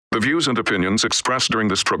The views and opinions expressed during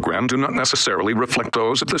this program do not necessarily reflect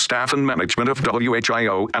those of the staff and management of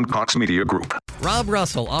WHIO and Cox Media Group. Rob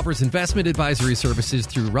Russell offers investment advisory services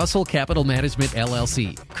through Russell Capital Management,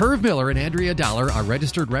 LLC. Curve Miller and Andrea Dollar are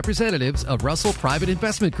registered representatives of Russell Private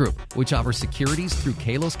Investment Group, which offers securities through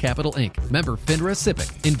Kalos Capital, Inc., member FINRA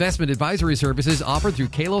SIPC. Investment advisory services offered through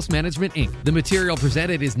Kalos Management, Inc. The material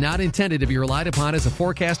presented is not intended to be relied upon as a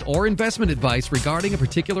forecast or investment advice regarding a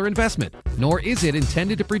particular investment, nor is it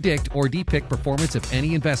intended to predict or depict performance of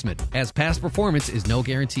any investment, as past performance is no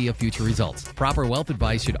guarantee of future results. Proper wealth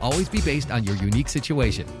advice should always be based on your unique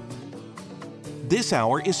situation. This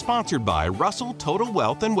hour is sponsored by Russell Total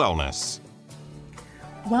Wealth and Wellness.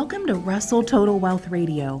 Welcome to Russell Total Wealth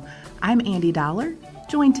Radio. I'm Andy Dollar,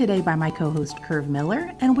 joined today by my co-host Curve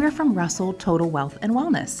Miller, and we're from Russell Total Wealth and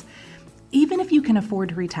Wellness. Even if you can afford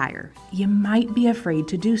to retire, you might be afraid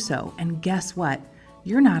to do so, and guess what?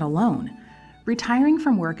 You're not alone. Retiring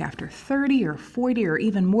from work after 30 or 40 or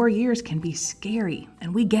even more years can be scary,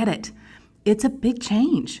 and we get it. It's a big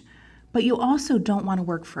change, but you also don't want to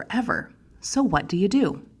work forever. So what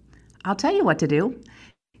do? I'll tell you what to do.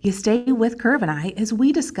 You stay with Curve and I as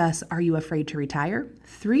we discuss Are You Afraid to Retire?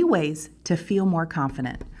 3 ways to feel more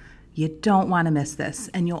confident. You don't want to miss this,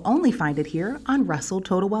 and you'll only find it here on Russell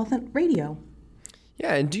Total Wealth Radio.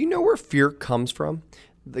 Yeah, and do you know where fear comes from?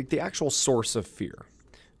 Like the actual source of fear.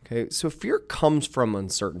 Okay, so fear comes from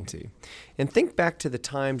uncertainty. And think back to the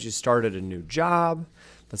times you started a new job.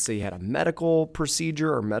 Let's say you had a medical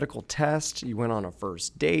procedure or medical test. You went on a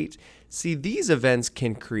first date. See, these events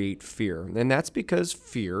can create fear. And that's because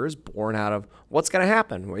fear is born out of what's going to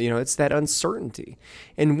happen. You know, it's that uncertainty.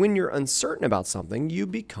 And when you're uncertain about something, you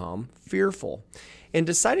become fearful. And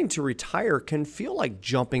deciding to retire can feel like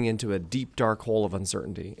jumping into a deep, dark hole of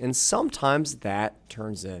uncertainty. And sometimes that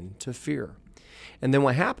turns into fear. And then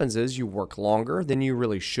what happens is you work longer than you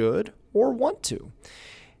really should or want to.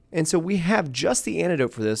 And so we have just the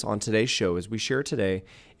antidote for this on today's show as we share today.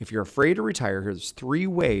 If you're afraid to retire, here's 3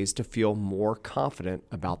 ways to feel more confident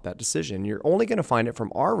about that decision. You're only going to find it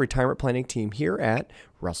from our retirement planning team here at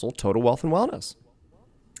Russell Total Wealth and Wellness.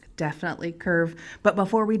 Definitely, Curve. But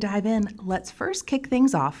before we dive in, let's first kick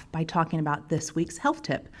things off by talking about this week's health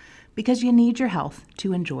tip, because you need your health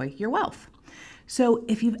to enjoy your wealth. So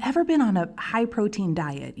if you've ever been on a high-protein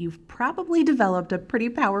diet, you've probably developed a pretty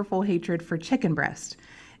powerful hatred for chicken breast.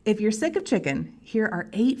 If you're sick of chicken, here are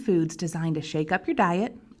 8 foods designed to shake up your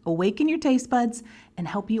diet, awaken your taste buds, and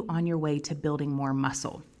help you on your way to building more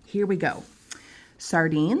muscle. Here we go.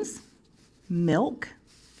 Sardines, milk,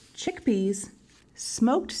 chickpeas,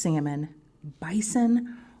 smoked salmon,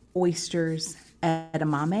 bison, oysters,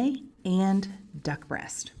 edamame, and duck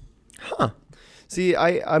breast. Huh. See,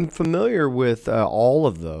 I'm familiar with all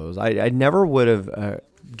of those. I never would have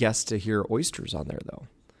guessed to hear oysters on there, though.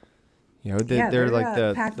 You know, they're like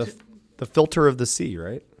the filter of the sea,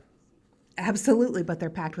 right? Absolutely, but they're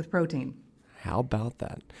packed with protein. How about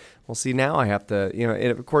that? Well, see, now I have to, you know,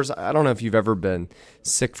 and of course, I don't know if you've ever been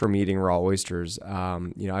sick from eating raw oysters.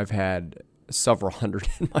 You know, I've had several hundred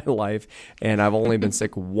in my life, and I've only been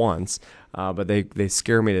sick once, but they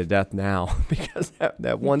scare me to death now because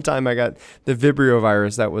that one time I got the Vibrio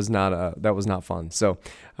virus, that was not fun. So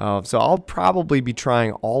I'll probably be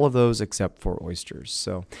trying all of those except for oysters.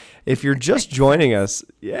 So if you're just joining us,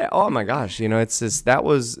 yeah, oh my gosh, you know, it's just, that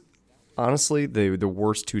was honestly the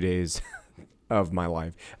worst 2 days of my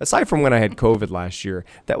life. Aside from when I had COVID last year,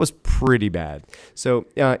 that was pretty bad. So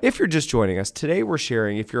if you're just joining us, today we're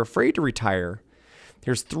sharing, if you're afraid to retire,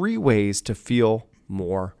 there's 3 ways to feel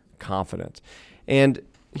more confident. And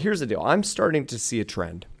here's the deal. I'm starting to see a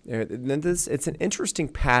trend. It's an interesting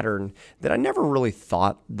pattern that I never really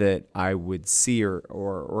thought that I would see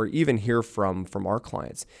or even hear from our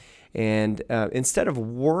clients. And instead of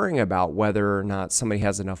worrying about whether or not somebody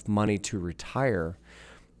has enough money to retire,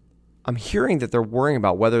 I'm hearing that they're worrying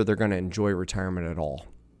about whether they're going to enjoy retirement at all.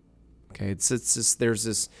 Okay, it's just, there's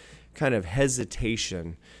this kind of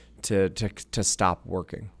hesitation to stop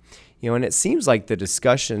working. You know, and it seems like the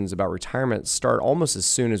discussions about retirement start almost as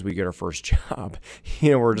soon as we get our first job.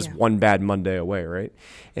 You know, we're just one bad Monday away, right?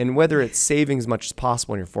 And whether it's saving as much as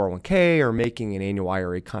possible in your 401k or making an annual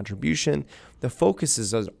IRA contribution, the focus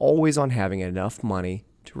is always on having enough money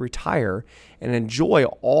to retire and enjoy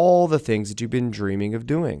all the things that you've been dreaming of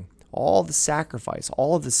doing. All the sacrifice,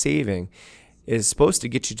 all of the saving is supposed to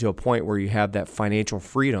get you to a point where you have that financial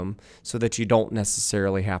freedom so that you don't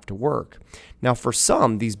necessarily have to work. Now, for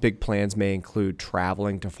some, these big plans may include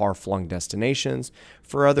traveling to far-flung destinations.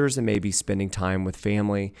 For others, it may be spending time with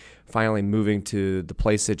family, finally moving to the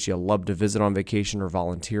place that you love to visit on vacation, or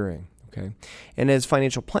volunteering. Okay. And as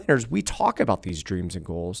financial planners, we talk about these dreams and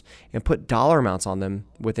goals and put dollar amounts on them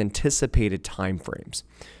with anticipated timeframes.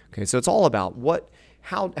 Okay. So it's all about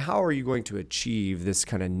how are you going to achieve this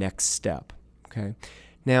kind of next step? Okay.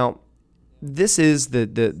 Now, this is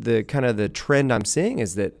the kind of the trend I'm seeing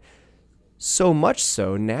is that so much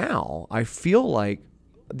so now I feel like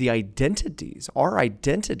our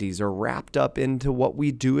identities are wrapped up into what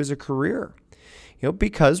we do as a career.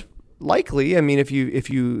 Because likely, I mean, if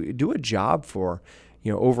you do a job for,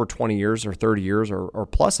 over 20 years or 30 years or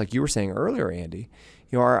plus, like you were saying earlier, Andy,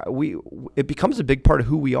 it becomes a big part of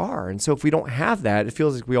who we are. And so if we don't have that, it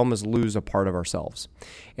feels like we almost lose a part of ourselves.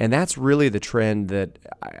 And that's really the trend that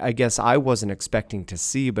I guess I wasn't expecting to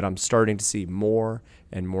see, but I'm starting to see more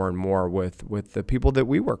and more and more with the people that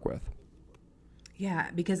we work with.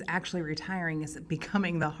 Yeah, because actually retiring is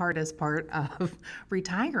becoming the hardest part of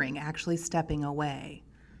retiring, actually stepping away.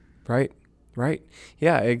 Right.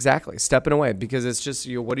 Yeah, exactly. Stepping away, because it's just,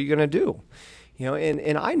 what are you going to do?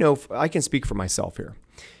 And I know I can speak for myself here.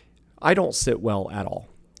 I don't sit well at all,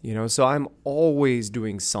 so I'm always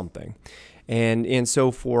doing something. And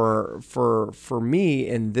so for me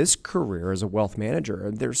in this career as a wealth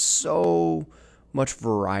manager, there's so much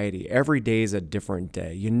variety. Every day is a different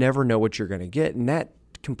day. You never know what you're going to get. And that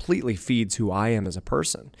completely feeds who I am as a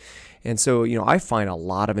person. And so, I find a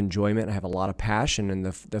lot of enjoyment. I have a lot of passion in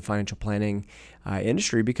the financial planning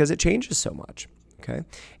industry because it changes so much. Okay.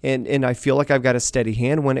 And I feel like I've got a steady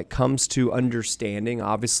hand when it comes to understanding,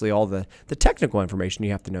 obviously, all the technical information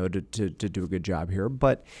you have to know to do a good job here.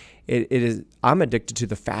 But I'm addicted to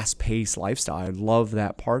the fast-paced lifestyle. I love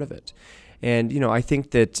that part of it. And, I think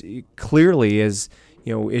that clearly as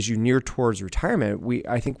you near towards retirement,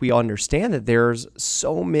 I think we understand that there's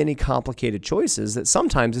so many complicated choices that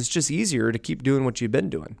sometimes it's just easier to keep doing what you've been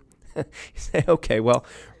doing. You say, okay, well,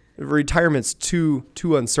 retirement's too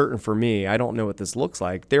uncertain for me. I don't know what this looks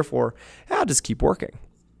like. Therefore, I'll just keep working.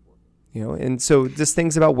 And so this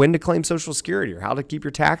thing's about when to claim Social Security or how to keep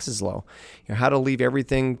your taxes low, how to leave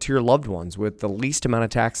everything to your loved ones with the least amount of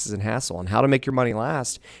taxes and hassle, and how to make your money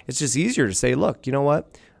last. It's just easier to say, look, you know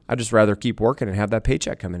what? I'd just rather keep working and have that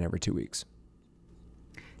paycheck come in every 2 weeks.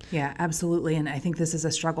 Yeah, absolutely. And I think this is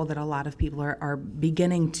a struggle that a lot of people are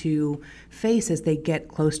beginning to face as they get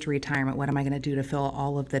close to retirement. What am I going to do to fill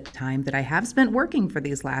all of the time that I have spent working for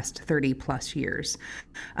these last 30 plus years?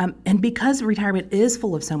 And because retirement is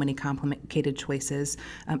full of so many complicated choices,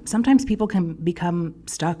 sometimes people can become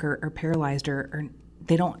stuck or paralyzed or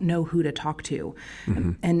they don't know who to talk to.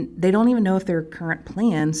 Mm-hmm. And they don't even know if their current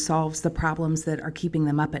plan solves the problems that are keeping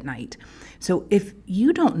them up at night. So if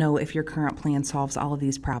you don't know if your current plan solves all of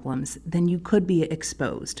these problems, then you could be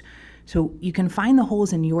exposed. So you can find the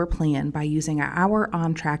holes in your plan by using our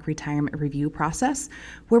on-track retirement review process,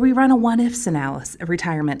 where we run a what-ifs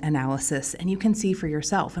retirement analysis, and you can see for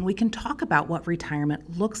yourself. And we can talk about what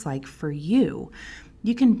retirement looks like for you.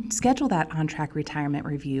 You can schedule that on-track retirement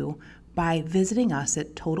review by visiting us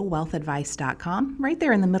at totalwealthadvice.com. Right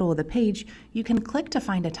there in the middle of the page, you can click to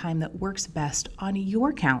find a time that works best on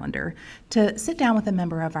your calendar to sit down with a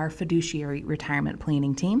member of our fiduciary retirement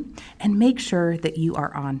planning team and make sure that you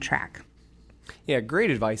are on track. Yeah,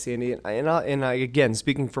 great advice, Andy. And I, again,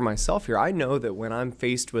 speaking for myself here, I know that when I'm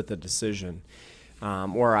faced with a decision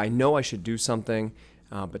or I know I should do something,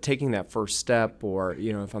 but taking that first step or,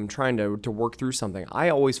 if I'm trying to work through something, I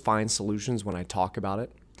always find solutions when I talk about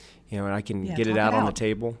it. And I can get it out on the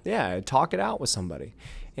table. Yeah, talk it out with somebody.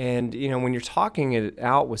 And, when you're talking it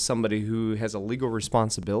out with somebody who has a legal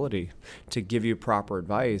responsibility to give you proper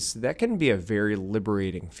advice, that can be a very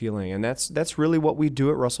liberating feeling. And that's really what we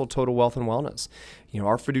do at Russell Total Wealth and Wellness.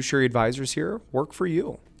 Our fiduciary advisors here work for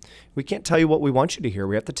you. We can't tell you what we want you to hear.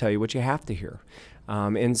 We have to tell you what you have to hear.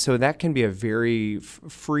 And so that can be a very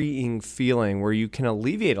freeing feeling where you can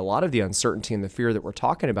alleviate a lot of the uncertainty and the fear that we're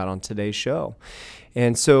talking about on today's show.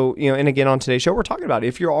 And so, and again, on today's show, we're talking about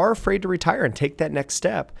if you are afraid to retire and take that next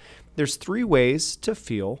step, there's 3 ways to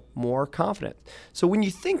feel more confident. So when you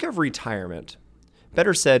think of retirement,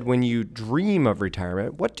 better said, when you dream of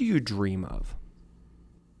retirement, what do you dream of?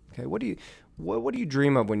 Okay, what do you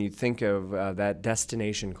dream of when you think of that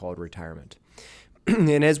destination called retirement?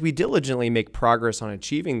 And as we diligently make progress on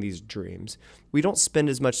achieving these dreams, we don't spend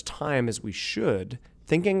as much time as we should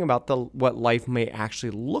thinking about what life may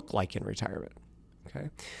actually look like in retirement. Okay,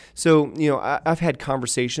 so I've had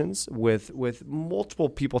conversations with multiple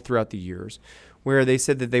people throughout the years where they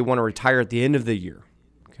said that they want to retire at the end of the year.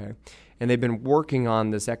 Okay, and they've been working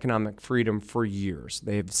on this economic freedom for years.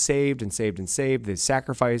 They've saved and saved and saved. They've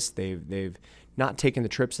sacrificed. They've not taken the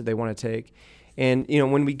trips that they want to take. And,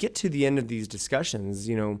 when we get to the end of these discussions,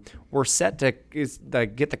 we're set to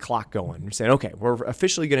get the clock going. We're saying, okay, we're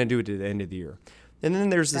officially going to do it to the end of the year. And then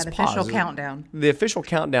there's this official pause. Countdown. The official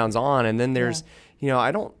countdown's on. And then there's,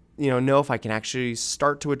 I don't, know if I can actually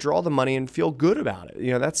start to withdraw the money and feel good about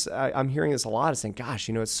it. I'm hearing this a lot, saying, gosh,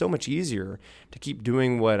 it's so much easier to keep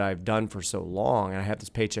doing what I've done for so long. And I have this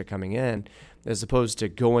paycheck coming in as opposed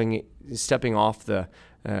to stepping off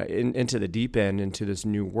into the deep end, into this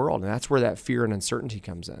new world. And that's where that fear and uncertainty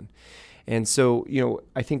comes in. And so,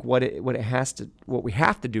 I think what we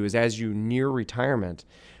have to do is, as you near retirement,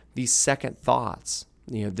 these second thoughts,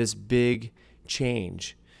 this big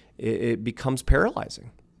change, it becomes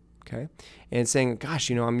paralyzing. Okay. And saying, gosh,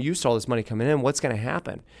 I'm used to all this money coming in. What's going to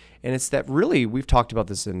happen? And it's that really, we've talked about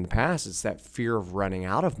this in the past, it's that fear of running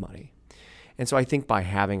out of money. And so I think by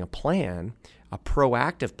having a plan, a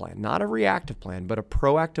proactive plan, not a reactive plan, but a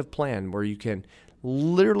proactive plan where you can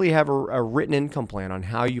literally have a written income plan on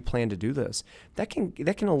how you plan to do this, that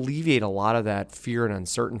can alleviate a lot of that fear and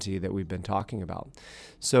uncertainty that we've been talking about.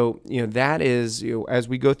 So, that is, as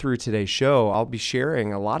we go through today's show, I'll be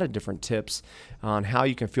sharing a lot of different tips on how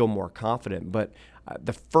you can feel more confident. But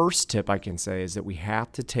the first tip I can say is that we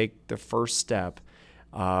have to take the first step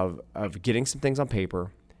of getting some things on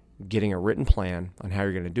paper, getting a written plan on how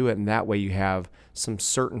you're going to do it, and that way you have some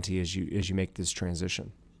certainty as you make this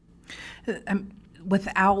transition.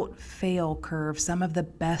 Without fail, Curve, some of the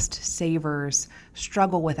best savers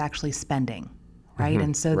struggle with actually spending, right? Mm-hmm.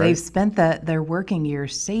 And so they've spent their working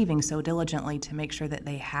years saving so diligently to make sure that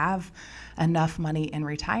they have enough money in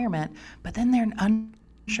retirement, but then they're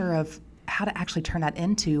unsure of how to actually turn that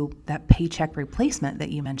into that paycheck replacement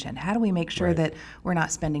that you mentioned. How do we make sure that we're not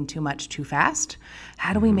spending too much too fast?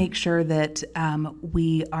 How do we make sure that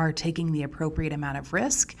we are taking the appropriate amount of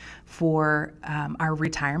risk for our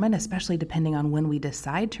retirement, especially depending on when we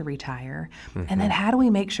decide to retire? And then how do we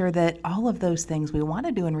make sure that all of those things we want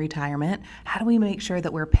to do in retirement, how do we make sure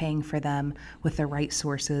that we're paying for them with the right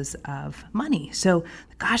sources of money? So,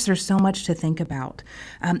 gosh, there's so much to think about.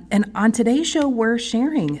 And on today's show, we're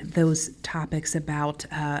sharing those topics about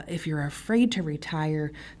if you're afraid to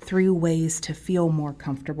retire, 3 ways to feel more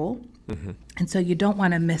comfortable. And so you don't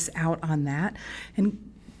want to miss out on that.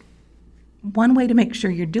 And one way to make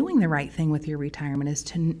sure you're doing the right thing with your retirement is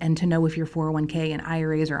to know if your 401k and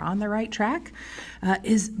IRAs are on the right track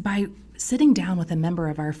is by sitting down with a member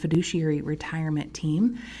of our fiduciary retirement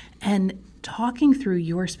team and talking through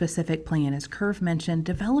your specific plan. As Curve mentioned,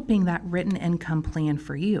 developing that written income plan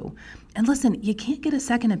for you. And listen, you can't get a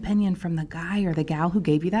second opinion from the guy or the gal who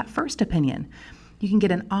gave you that first opinion. You can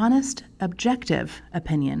get an honest, objective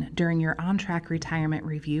opinion during your on-track retirement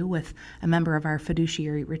review with a member of our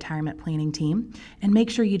fiduciary retirement planning team, and make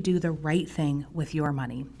sure you do the right thing with your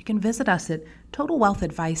money. You can visit us at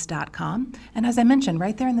totalwealthadvice.com, and as I mentioned,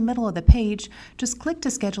 right there in the middle of the page, just click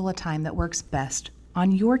to schedule a time that works best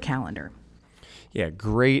on your calendar. Yeah,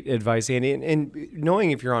 great advice, Andy. And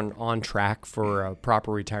knowing if you're on track for a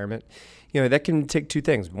proper retirement, that can take 2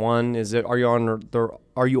 things. One is that are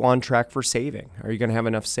you on track for saving? Are you going to have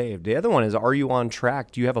enough saved? The other one is, are you on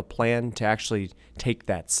track? Do you have a plan to actually take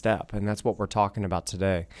that step? And that's what we're talking about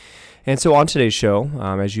today. And so on today's show,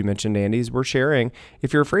 as you mentioned, Andy, we're sharing,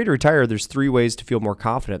 if you're afraid to retire, there's 3 ways to feel more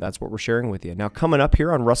confident. That's what we're sharing with you. Now, coming up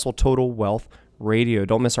here on Russell Total Wealth Radio,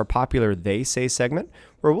 don't miss our popular They Say segment,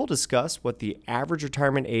 where we'll discuss what the average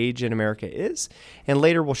retirement age in America is, and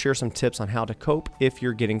later we'll share some tips on how to cope if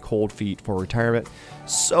you're getting cold feet for retirement.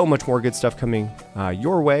 So much more good stuff coming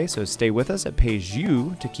your way, so stay with us. It pays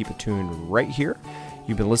you to keep it tuned right here.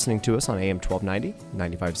 You've been listening to us on AM 1290,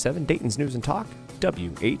 95.7, Dayton's News and Talk,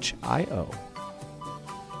 WHIO.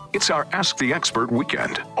 It's our Ask the Expert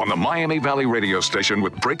weekend on the Miami Valley radio station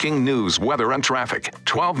with breaking news, weather, and traffic.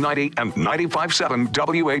 1290 and 95.7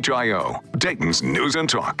 WHIO, Dayton's News and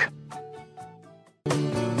Talk.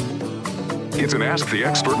 It's an Ask the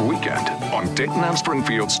Expert weekend on Dayton and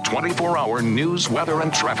Springfield's 24-hour news, weather,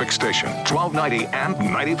 and traffic station. 1290 and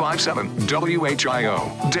 95.7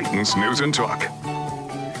 WHIO, Dayton's News and Talk.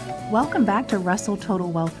 Welcome back to Russell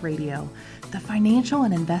Total Wealth Radio. The financial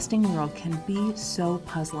and investing world can be so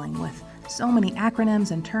puzzling with so many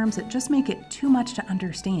acronyms and terms that just make it too much to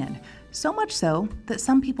understand. So much so that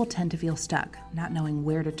some people tend to feel stuck, not knowing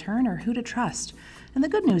where to turn or who to trust. And the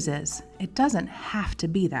good news is, it doesn't have to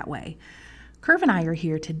be that way. Curve and I are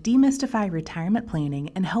here to demystify retirement planning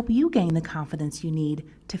and help you gain the confidence you need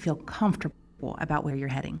to feel comfortable about where you're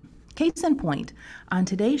heading. Case in point, on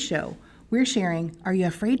today's show, we're sharing, are you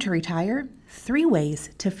afraid to retire? 3 ways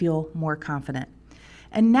to feel more confident.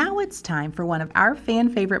 And now it's time for one of our fan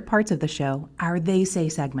favorite parts of the show, our They Say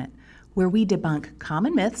segment, where we debunk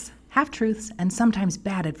common myths half-truths, and sometimes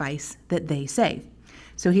bad advice that they say.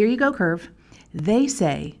 So here you go, Curve. They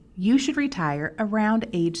say you should retire around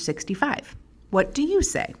age 65. What do you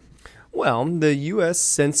say? Well, the U.S.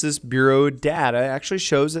 Census Bureau data actually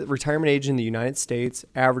shows that retirement age in the United States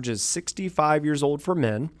averages 65 years old for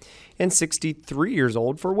men and 63 years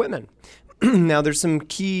old for women. Now, there's some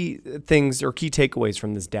key things or key takeaways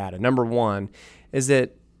from this data. Number one is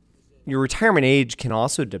that your retirement age can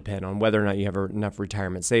also depend on whether or not you have enough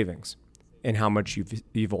retirement savings and how much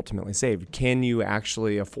you've ultimately saved. Can you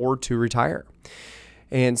actually afford to retire?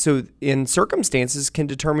 And so in circumstances can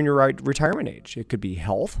determine your retirement age. It could be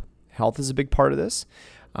health. Health is a big part of this.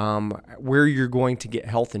 Where you're going to get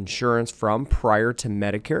health insurance from prior to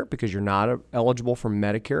Medicare, because you're not eligible for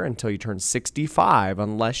Medicare until you turn 65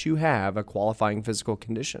 unless you have a qualifying physical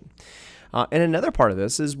condition. And another part of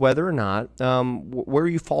this is whether or not where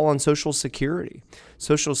you fall on Social Security.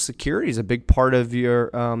 Social Security is a big part of your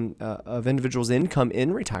of individuals' income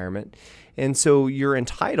in retirement, and so you're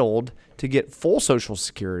entitled to get full Social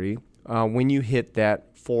Security when you hit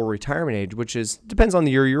that full retirement age, which depends on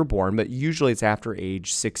the year you were born, but usually it's after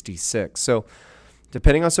age 66. So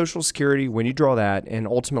depending on Social Security, when you draw that, and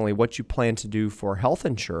ultimately what you plan to do for health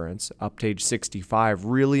insurance up to age 65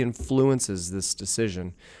 really influences this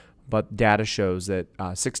decision. But data shows that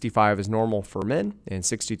 65 is normal for men and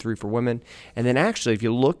 63 for women. And then actually, if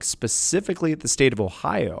you look specifically at the state of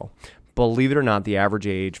Ohio, believe it or not, the average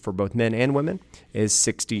age for both men and women is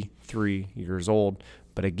 63 years old.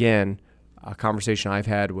 But again, a conversation I've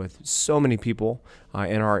had with so many people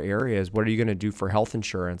in our area is, what are you going to do for health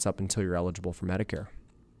insurance up until you're eligible for Medicare?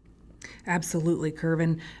 Absolutely, Curve.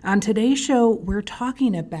 And on today's show, we're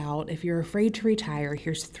talking about, if you're afraid to retire,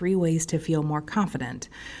 here's 3 ways to feel more confident.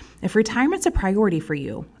 If retirement's a priority for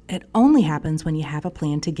you, it only happens when you have a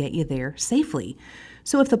plan to get you there safely.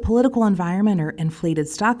 So if the political environment or inflated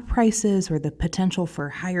stock prices or the potential for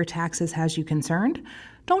higher taxes has you concerned,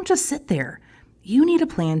 don't just sit there. You need a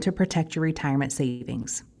plan to protect your retirement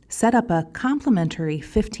savings. Set up a complimentary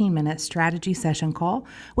 15-minute strategy session call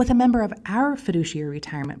with a member of our fiduciary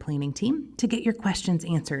retirement planning team to get your questions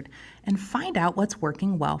answered and find out what's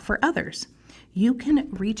working well for others. You can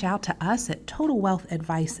reach out to us at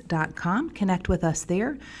totalwealthadvice.com, connect with us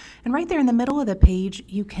there, and right there in the middle of the page,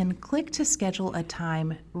 you can click to schedule a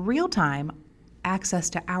time, real-time access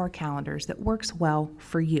to our calendars that works well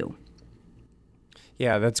for you.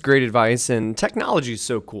 Yeah, that's great advice, and technology is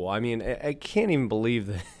so cool. I mean, I can't even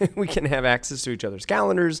believe that we can have access to each other's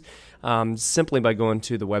calendars simply by going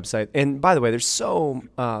to the website. And by the way, there's so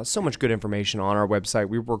much good information on our website.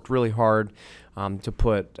 We worked really hard to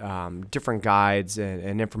put different guides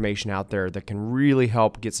and information out there that can really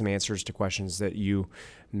help get some answers to questions that you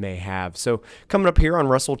may have. So coming up here on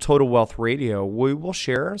Russell Total Wealth Radio, we will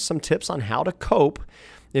share some tips on how to cope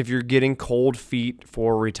if you're getting cold feet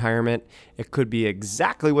for retirement. It could be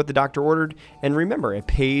exactly what the doctor ordered. And remember, it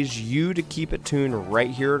pays you to keep it tuned right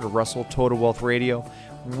here to Russell Total Wealth Radio.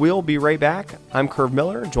 We'll be right back. I'm Curve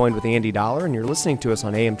Miller, joined with Andy Dollar, and you're listening to us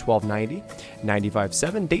on AM 1290,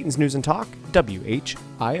 95.7, Dayton's News and Talk,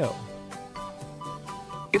 WHIO.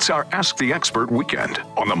 It's our Ask the Expert weekend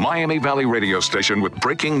on the Miami Valley radio station with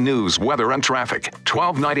breaking news, weather, and traffic.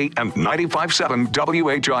 1290 and 95.7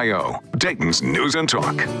 WHIO, Dayton's News and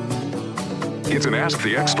Talk. It's an Ask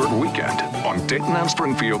the Expert weekend on Dayton and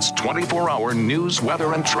Springfield's 24-hour news,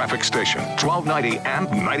 weather, and traffic station. 1290 and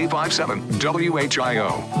 95.7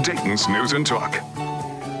 WHIO, Dayton's News and Talk.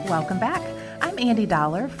 Welcome back. I'm Andy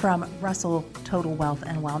Dollar from Russell Total Wealth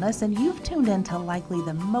and Wellness, and you've tuned in to likely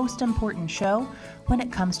the most important show when it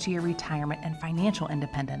comes to your retirement and financial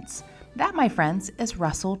independence. That, my friends, is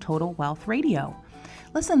Russell Total Wealth Radio.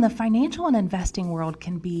 Listen, the financial and investing world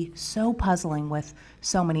can be so puzzling with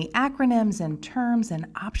so many acronyms and terms and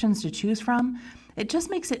options to choose from. It just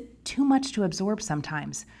makes it too much to absorb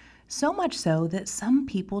sometimes. So much so that some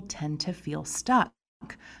people tend to feel stuck,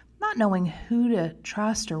 not knowing who to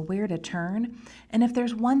trust or where to turn. And if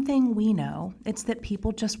there's one thing we know, it's that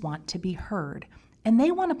people just want to be heard, and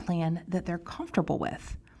they want a plan that they're comfortable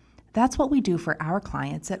with. That's what we do for our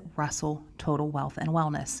clients at Russell Total Wealth and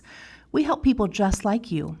Wellness. We help people just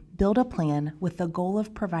like you build a plan with the goal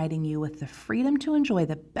of providing you with the freedom to enjoy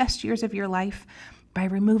the best years of your life by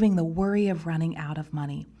removing the worry of running out of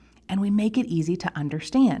money. And we make it easy to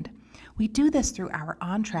understand. We do this through our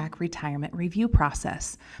On-Track Retirement Review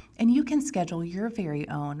process, and you can schedule your very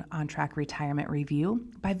own On-Track Retirement Review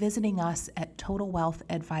by visiting us at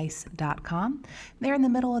totalwealthadvice.com. There in the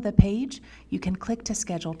middle of the page, you can click to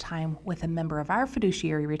schedule time with a member of our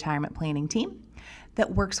fiduciary retirement planning team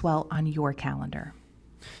that works well on your calendar.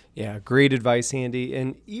 Yeah, great advice, Andy.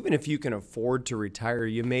 And even if you can afford to retire,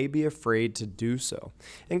 you may be afraid to do so.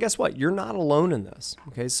 And guess what? You're not alone in this.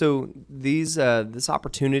 Okay, so this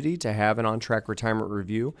opportunity to have an on-track retirement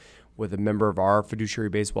review with a member of our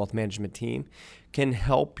fiduciary-based wealth management team can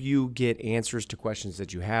help you get answers to questions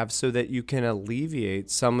that you have so that you can alleviate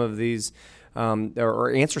some of these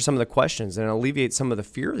or answer some of the questions and alleviate some of the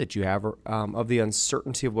fear that you have of the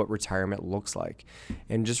uncertainty of what retirement looks like.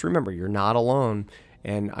 And just remember, you're not alone.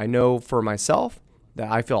 And I know for myself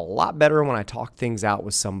that I feel a lot better when I talk things out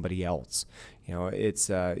with somebody else. It's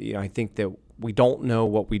I think that we don't know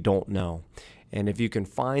what we don't know. And if you can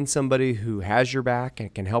find somebody who has your back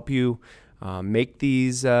and can help you make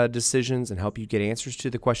these decisions and help you get answers to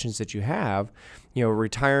the questions that you have,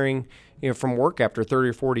 retiring from work after 30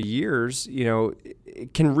 or 40 years,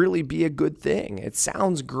 it can really be a good thing. It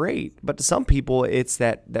sounds great, but to some people, it's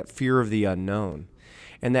that fear of the unknown.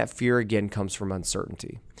 And that fear, again, comes from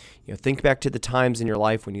uncertainty. Think back to the times in your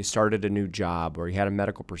life when you started a new job or you had a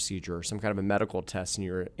medical procedure or some kind of a medical test and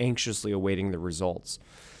you're anxiously awaiting the results.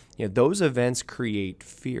 Those events create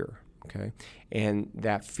fear, okay? And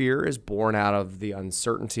that fear is born out of the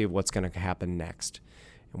uncertainty of what's going to happen next.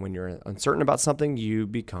 And when you're uncertain about something, you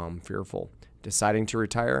become fearful. Deciding to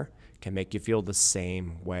retire can make you feel the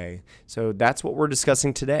same way. So that's what we're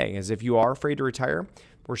discussing today, is if you are afraid to retire,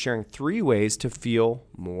 we're sharing 3 ways to feel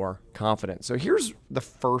more confident. So here's the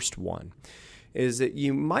first one, is that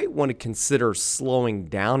you might want to consider slowing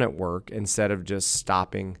down at work instead of just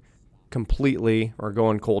stopping completely or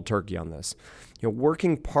going cold turkey on this.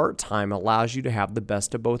 Working part-time allows you to have the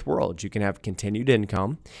best of both worlds. You can have continued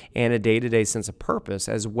income and a day-to-day sense of purpose,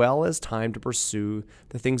 as well as time to pursue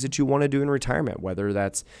the things that you want to do in retirement, whether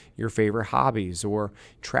that's your favorite hobbies or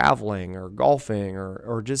traveling or golfing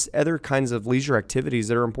or just other kinds of leisure activities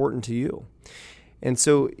that are important to you. And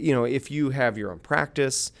so, if you have your own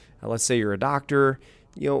practice, let's say you're a doctor,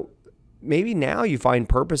 maybe now you find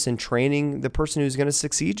purpose in training the person who's going to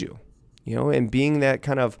succeed you, and being that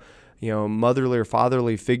kind of motherly or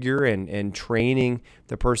fatherly figure and training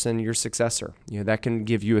the person, your successor. That can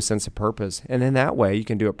give you a sense of purpose. And in that way, you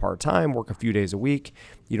can do it part-time, work a few days a week.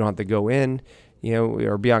 You don't have to go in,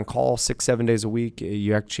 or be on call 6-7 days a week.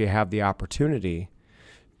 You actually have the opportunity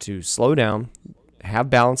to slow down, have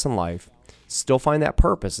balance in life, still find that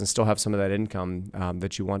purpose, and still have some of that income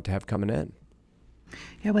that you want to have coming in.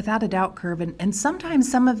 Yeah, without a doubt, Curve. And sometimes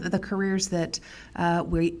some of the careers that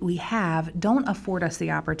we have don't afford us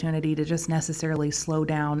the opportunity to just necessarily slow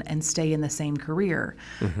down and stay in the same career.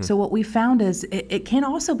 Mm-hmm. So what we found is it can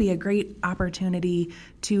also be a great opportunity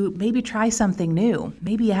to maybe try something new.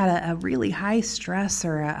 Maybe you had a really high stress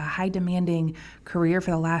or a high demanding career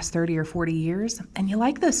for the last 30 or 40 years, and you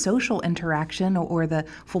like the social interaction or the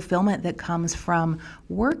fulfillment that comes from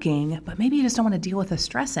working, but maybe you just don't want to deal with the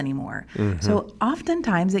stress anymore. Mm-hmm. So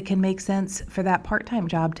oftentimes it can make sense for that part-time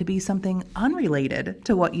job to be something unrelated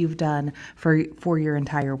to what you've done for your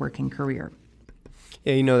entire working career.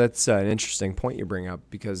 Yeah, that's an interesting point you bring up,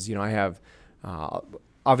 because, I have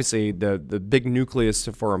obviously the big nucleus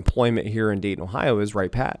for employment here in Dayton, Ohio is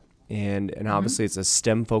Wright Pat. And obviously it's a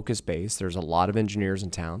STEM-focused base. There's a lot of engineers in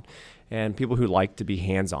town and people who like to be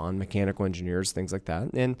hands-on, mechanical engineers, things like that.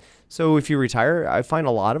 And so if you retire, I find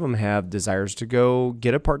a lot of them have desires to go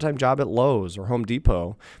get a part-time job at Lowe's or Home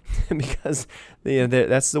Depot because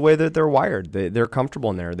that's the way that they're wired. They're comfortable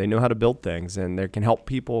in there. They know how to build things, and they can help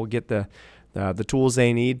people get the tools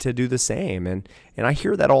they need to do the same. And I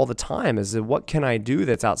hear that all the time, is that what can I do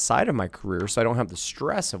that's outside of my career so I don't have the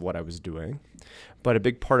stress of what I was doing? But a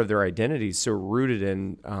big part of their identity is so rooted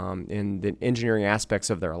in the engineering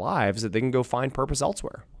aspects of their lives that they can go find purpose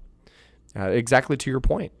elsewhere. Exactly to your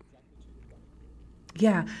point.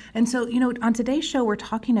 Yeah. And so, on today's show, we're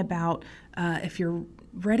talking about if you're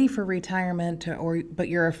ready for retirement but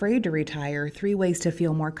you're afraid to retire, 3 ways to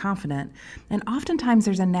feel more confident. And oftentimes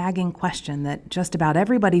there's a nagging question that just about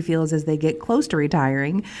everybody feels as they get close to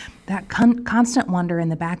retiring, that constant wonder in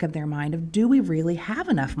the back of their mind of, do we really have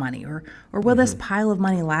enough money, or will this pile of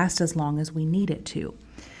money last as long as we need it to?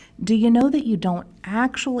 Do you know that you don't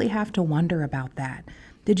actually have to wonder about that?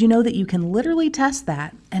 Did you know that you can literally test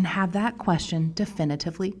that and have that question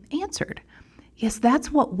definitively answered? Yes,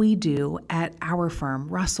 that's what we do at our firm,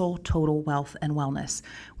 Russell Total Wealth and Wellness.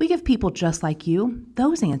 We give people just like you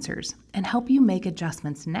those answers and help you make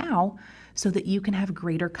adjustments now so that you can have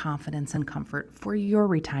greater confidence and comfort for your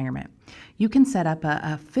retirement. You can set up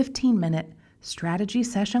a 15-minute strategy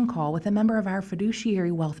session call with a member of our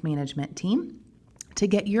fiduciary wealth management team to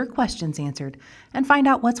get your questions answered and find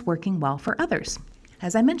out what's working well for others.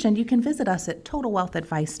 As I mentioned, you can visit us at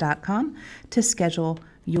totalwealthadvice.com to schedule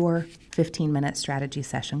your 15-minute strategy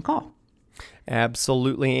session call.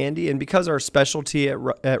 Absolutely, Andy. And because our specialty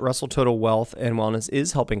at Russell Total Wealth and Wellness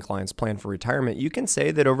is helping clients plan for retirement, you can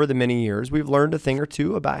say that over the many years, we've learned a thing or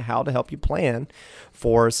two about how to help you plan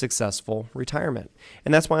for a successful retirement.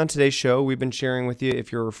 And that's why on today's show, we've been sharing with you,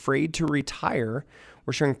 if you're afraid to retire,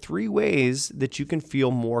 we're sharing 3 ways that you can feel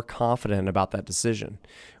more confident about that decision.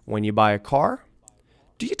 When you buy a car,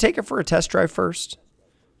 do you take it for a test drive first?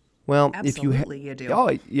 Well, Absolutely, you do.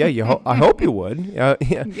 Oh, yeah. I hope you would. Yeah.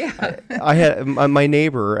 I had my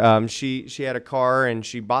neighbor. She had a car and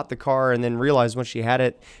she bought the car and then realized when she had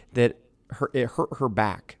it that it hurt her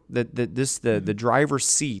back. The driver's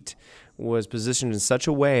seat was positioned in such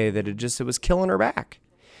a way that it was killing her back.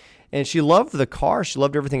 And she loved the car. She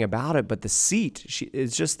loved everything about it. But the seat,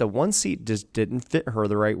 it's just the one seat just didn't fit her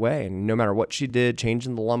the right way. And no matter what she did,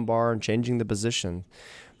 changing the lumbar and changing the position,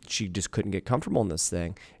 she just couldn't get comfortable in this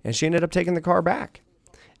thing. And she ended up taking the car back.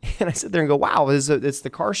 And I sit there and go, wow, it's the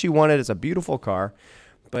car she wanted. It's a beautiful car,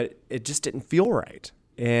 but it just didn't feel right.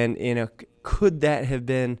 And, could that have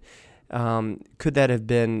been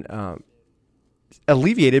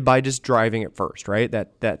alleviated by just driving it first, right?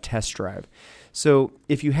 That test drive. So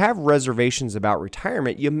if you have reservations about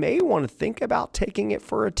retirement, you may want to think about taking it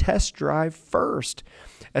for a test drive first,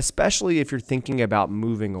 especially if you're thinking about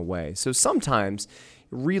moving away. So sometimes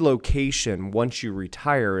relocation once you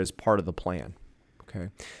retire is part of the plan. Okay.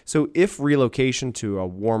 So if relocation to a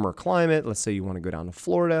warmer climate, let's say you want to go down to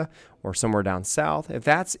Florida or somewhere down south, if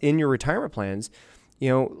that's in your retirement plans,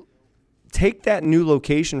 take that new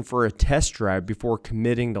location for a test drive before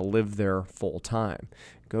committing to live there full time.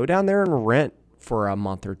 Go down there and rent for a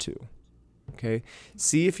month or two. Okay.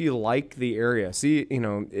 See if you like the area. See,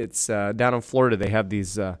 it's down in Florida. They have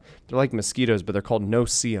these. They're like mosquitoes, but they're called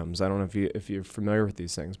no-see-ums. I don't know if you're familiar with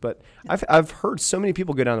these things, but I've heard so many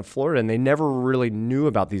people go down to Florida and they never really knew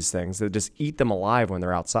about these things. They just eat them alive when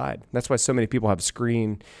they're outside. That's why so many people have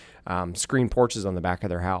screen porches on the back of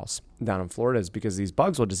their house down in Florida, is because these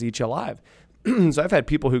bugs will just eat you alive. So I've had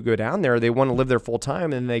people who go down there, they want to live there full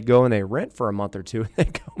time, and they go and they rent for a month or two, and they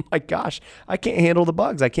go, oh my gosh, I can't handle the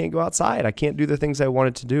bugs. I can't go outside. I can't do the things I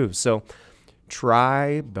wanted to do. So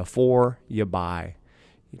try before you buy.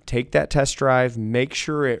 Take that test drive, make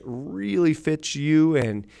sure it really fits you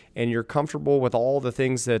and you're comfortable with all the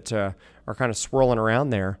things that are kind of swirling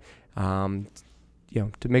around there, to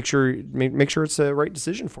make sure it's the right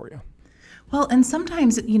decision for you. Well, and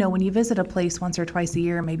sometimes, when you visit a place once or twice a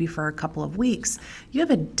year, maybe for a couple of weeks, you have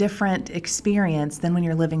a different experience than when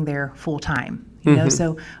you're living there full time.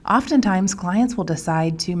 So oftentimes clients will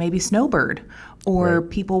decide to maybe snowbird, or right.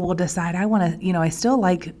 People will decide, I want to,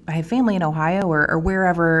 I have family in Ohio or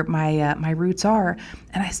wherever my roots are,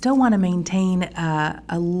 and I still want to maintain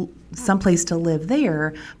some place to live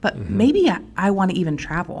there, but maybe I want to even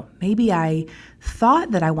travel. Maybe I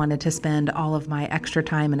thought that I wanted to spend all of my extra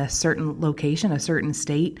time in a certain location, a certain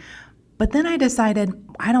state, but then I decided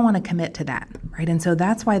I don't want to commit to that, right? And so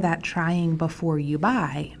that's why that trying before you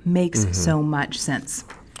buy makes so much sense.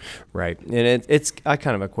 Right. And I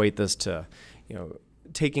kind of equate this to,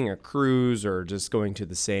 taking a cruise or just going to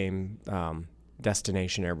the same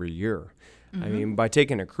destination every year. I mean, by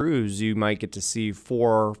taking a cruise, you might get to see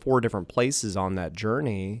four different places on that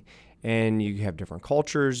journey, and you have different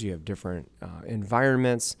cultures, you have different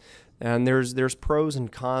environments, and there's pros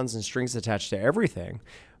and cons and strings attached to everything.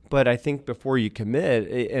 But I think before you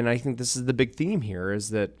commit, and I think this is the big theme here, is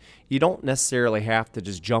that you don't necessarily have to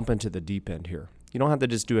just jump into the deep end here. You don't have to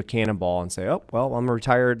just do a cannonball and say, oh, well, I'm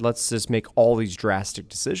retired, let's just make all these drastic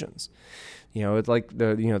decisions. It's like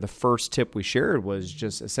the first tip we shared was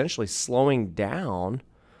just essentially slowing down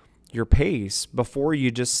your pace before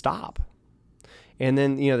you just stop. And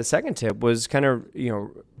then, the second tip was kind of,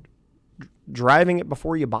 driving it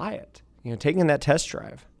before you buy it, taking that test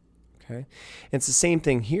drive. Okay. It's the same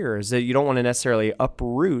thing here, is that you don't want to necessarily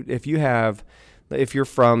uproot. If you're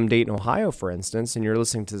from Dayton, Ohio, for instance, and you're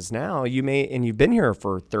listening to this now, and you've been here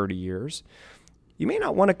for 30 years, you may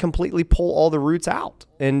not want to completely pull all the roots out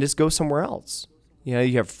and just go somewhere else. You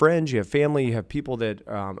have friends, you have family, you have people that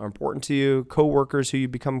are important to you, coworkers who you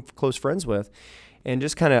become close friends with, and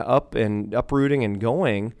just kind of uprooting and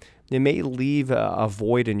going, it may leave a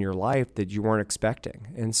void in your life that you weren't expecting.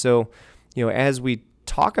 And so, as we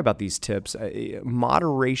talk about these tips,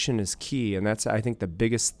 moderation is key, and that's, I think, the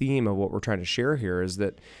biggest theme of what we're trying to share here, is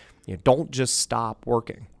that don't just stop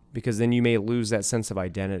working, because then you may lose that sense of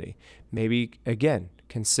identity. Maybe, again,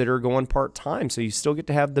 consider going part-time so you still get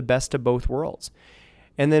to have the best of both worlds.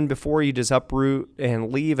 And then before you just uproot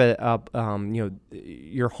and leave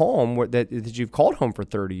your home that you've called home for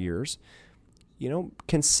 30 years,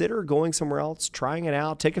 consider going somewhere else, trying it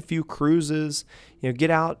out, take a few cruises, get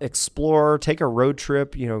out, explore, take a road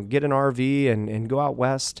trip, get an RV and go out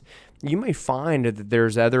west. You may find that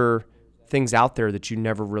there's other things out there that you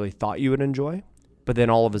never really thought you would enjoy, but then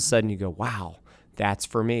all of a sudden you go, wow, that's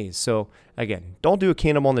for me. So again, don't do a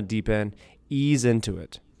cannonball on the deep end, ease into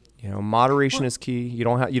it. Moderation is key. You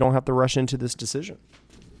don't have to rush into this decision.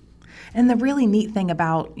 And the really neat thing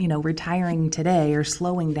about, retiring today or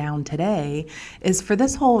slowing down today is for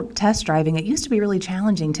this whole test driving, it used to be really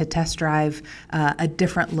challenging to test drive a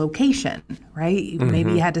different location, right? Mm-hmm.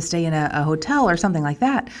 Maybe you had to stay in a hotel or something like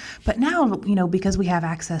that. But now, because we have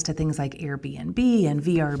access to things like Airbnb and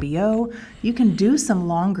VRBO, you can do some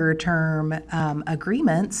longer term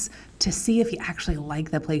agreements to see if you actually like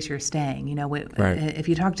the place you're staying. Right. If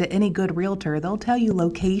you talk to any good realtor, they'll tell you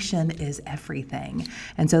location is everything.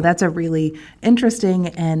 And so that's a really interesting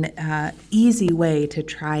and easy way to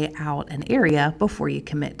try out an area before you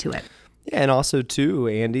commit to it. Yeah, and also too,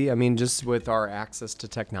 Andy, just with our access to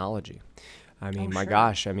technology. My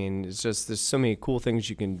gosh, it's just, there's so many cool things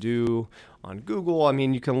you can do on Google.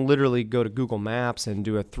 You can literally go to Google Maps and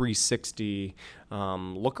do a 360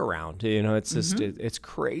 look around. It's just, it's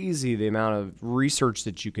crazy the amount of research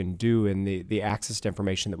that you can do and the access to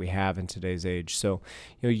information that we have in today's age. So,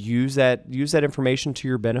 use that information to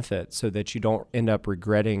your benefit so that you don't end up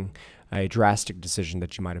regretting a drastic decision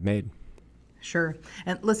that you might have made. Sure.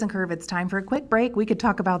 And listen, Curve, it's time for a quick break. We could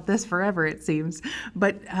talk about this forever, it seems,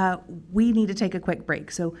 but we need to take a quick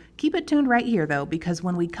break. So keep it tuned right here, though, because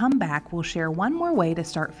when we come back, we'll share one more way to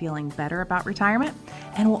start feeling better about retirement,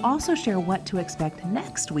 and we'll also share what to expect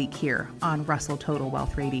next week here on Russell Total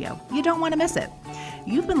Wealth Radio. You don't want to miss it.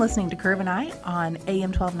 You've been listening to Curve and I on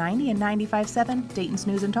AM 1290 and 95.7 Dayton's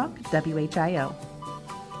News and Talk, WHIO.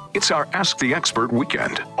 It's our Ask the Expert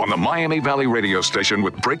weekend on the Miami Valley radio station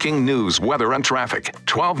with breaking news, weather, and traffic.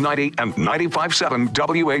 1290 and 95.7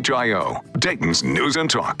 WHIO, Dayton's News and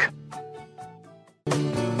Talk.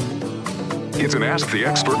 It's an Ask the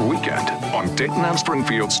Expert weekend on Dayton and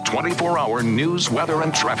Springfield's 24-hour news, weather,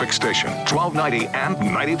 and traffic station. 1290 and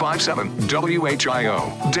 95.7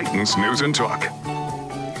 WHIO, Dayton's News and Talk.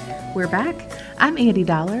 We're back. I'm Andy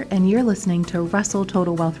Dollar, and you're listening to Russell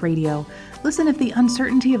Total Wealth Radio. Listen, if the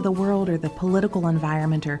uncertainty of the world or the political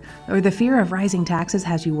environment or the fear of rising taxes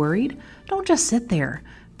has you worried, don't just sit there.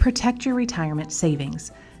 Protect your retirement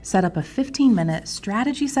savings. Set up a 15-minute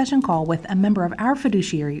strategy session call with a member of our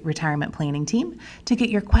fiduciary retirement planning team to get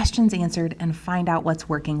your questions answered and find out what's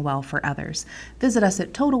working well for others. Visit us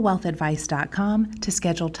at totalwealthadvice.com to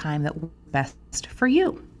schedule time that works best for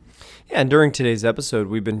you. And during today's episode,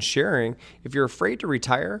 we've been sharing, if you're afraid to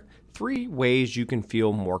retire, 3 ways you can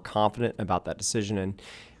feel more confident about that decision. And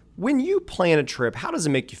when you plan a trip, how does it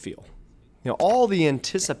make you feel? All the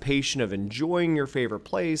anticipation of enjoying your favorite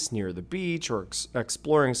place near the beach or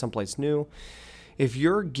exploring someplace new. If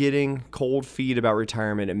you're getting cold feet about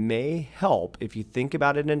retirement, it may help if you think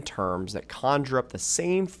about it in terms that conjure up the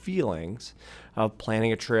same feelings of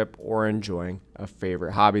planning a trip or enjoying a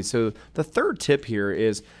favorite hobby. So the third tip here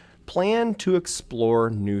is plan to explore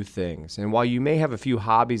new things. And while you may have a few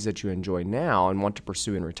hobbies that you enjoy now and want to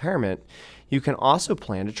pursue in retirement, you can also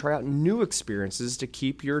plan to try out new experiences to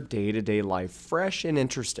keep your day-to-day life fresh and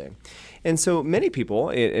interesting. And so many people,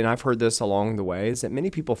 and I've heard this along the way, is that many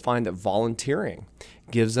people find that volunteering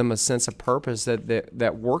gives them a sense of purpose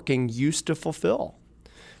that working used to fulfill.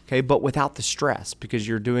 Okay, but without the stress, because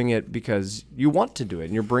you're doing it because you want to do it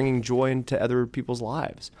and you're bringing joy into other people's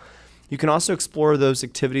lives. You can also explore those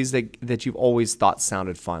activities that you've always thought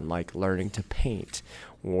sounded fun, like learning to paint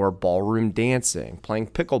or ballroom dancing, playing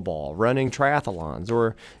pickleball, running triathlons,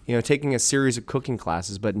 or taking a series of cooking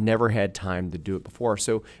classes but never had time to do it before.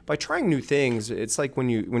 So by trying new things, it's like when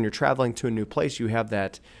you're traveling to a new place, you have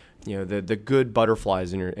that the good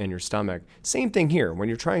butterflies in your stomach. Same thing here. When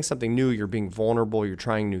you're trying something new, you're being vulnerable, you're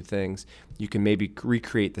trying new things, you can maybe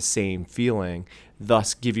recreate the same feeling,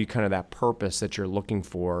 thus give you kind of that purpose that you're looking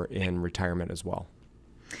for in retirement as well.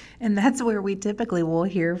 And that's where we typically will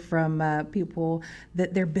hear from people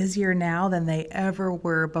that they're busier now than they ever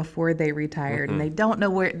were before they retired, and they don't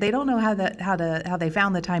know how they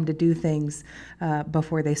found the time to do things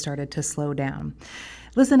before they started to slow down.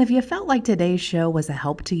 Listen, if you felt like today's show was a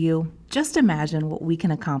help to you, just imagine what we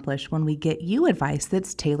can accomplish when we get you advice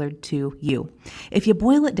that's tailored to you. If you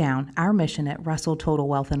boil it down, our mission at Russell Total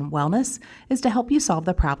Wealth and Wellness is to help you solve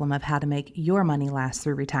the problem of how to make your money last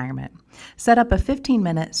through retirement. Set up a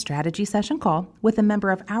 15-minute strategy session call with a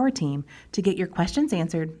member of our team to get your questions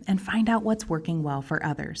answered and find out what's working well for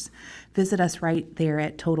others. Visit us right there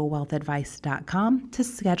at totalwealthadvice.com to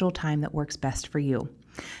schedule time that works best for you.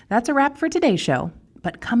 That's a wrap for today's show.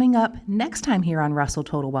 But coming up next time here on Russell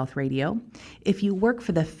Total Wealth Radio, if you work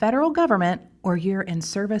for the federal government or you're in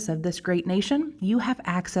service of this great nation, you have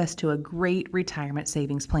access to a great retirement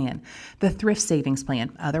savings plan, the Thrift Savings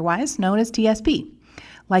Plan, otherwise known as TSP.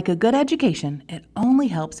 Like a good education, it only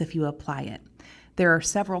helps if you apply it. There are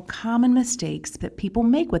several common mistakes that people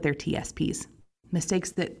make with their TSPs,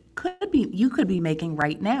 mistakes that you could be making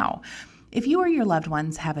right now. If you or your loved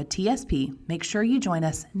ones have a TSP, make sure you join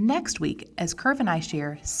us next week as Curve and I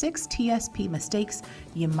share 6 TSP mistakes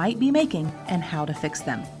you might be making and how to fix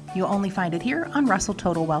them. You'll only find it here on Russell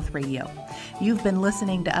Total Wealth Radio. You've been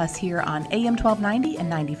listening to us here on AM 1290 and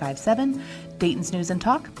 95.7, Dayton's News and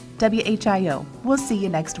Talk, WHIO. We'll see you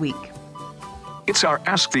next week. It's our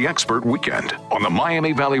Ask the Expert weekend on the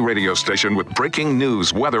Miami Valley radio station with breaking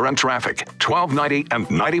news, weather, and traffic. 1290 and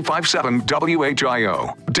 95.7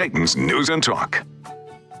 WHIO, Dayton's News and Talk.